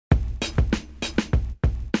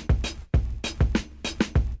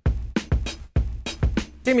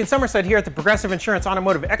Damian Somerset here at the Progressive Insurance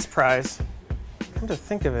Automotive X Prize. Come to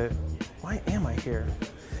think of it, why am I here?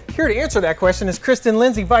 Here to answer that question is Kristen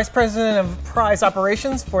Lindsay, Vice President of Prize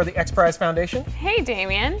Operations for the X Prize Foundation. Hey,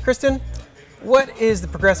 Damian. Kristen, what is the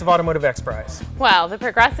Progressive Automotive X Prize? Well, the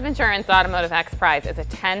Progressive Insurance Automotive X Prize is a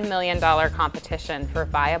 $10 million competition for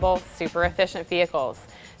viable, super efficient vehicles.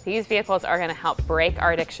 These vehicles are going to help break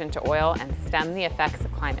our addiction to oil and stem the effects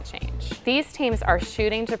of climate change. These teams are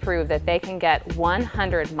shooting to prove that they can get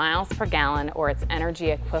 100 miles per gallon or its energy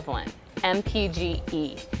equivalent,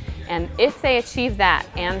 MPGe. And if they achieve that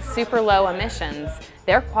and super low emissions,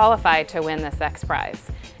 they're qualified to win this X Prize.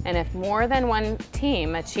 And if more than one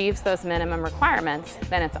team achieves those minimum requirements,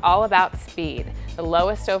 then it's all about speed. The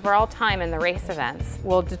lowest overall time in the race events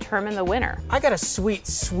will determine the winner. I got a sweet,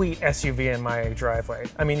 sweet SUV in my driveway.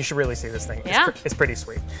 I mean, you should really see this thing. Yeah. It's pretty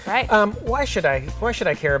sweet. Right. Why should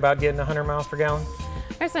I care about getting 100 miles per gallon?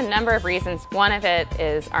 There's a number of reasons. One of it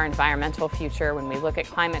is our environmental future when we look at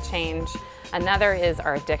climate change. Another is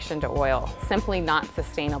our addiction to oil, simply not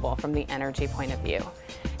sustainable from the energy point of view.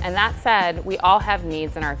 And that said, we all have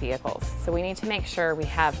needs in our vehicles, so we need to make sure we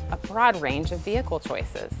have a broad range of vehicle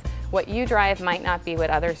choices. What you drive might not be what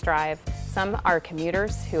others drive. Some are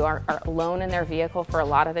commuters who are alone in their vehicle for a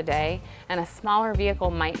lot of the day, and a smaller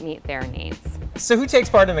vehicle might meet their needs. So who takes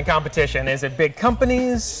part in the competition? Is it big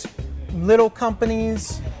companies, little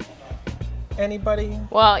companies? Anybody?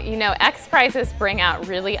 Well, you know, X Prizes bring out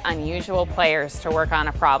really unusual players to work on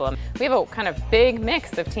a problem. We have a kind of big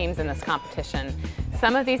mix of teams in this competition.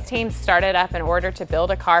 Some of these teams started up in order to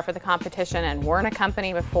build a car for the competition and weren't a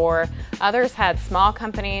company before. Others had small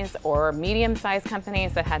companies or medium-sized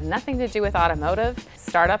companies that had nothing to do with automotive.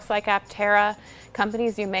 Startups like Aptera,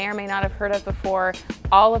 companies you may or may not have heard of before,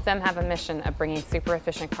 all of them have a mission of bringing super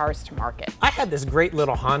efficient cars to market. I had this great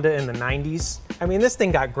little Honda in the 90s. I mean, this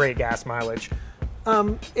thing got great gas mileage.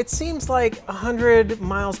 It seems like 100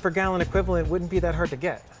 miles per gallon equivalent wouldn't be that hard to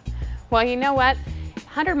get. Well, you know what?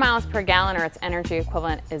 100 miles per gallon or its energy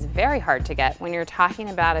equivalent is very hard to get when you're talking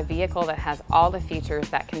about a vehicle that has all the features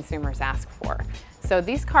that consumers ask for. So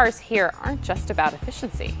these cars here aren't just about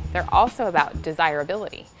efficiency, they're also about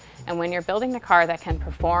desirability. And when you're building a car that can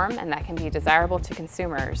perform and that can be desirable to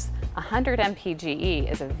consumers, 100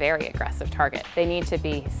 MPGe is a very aggressive target. They need to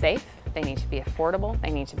be safe, they need to be affordable,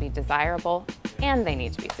 they need to be desirable, and they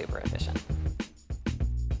need to be super efficient.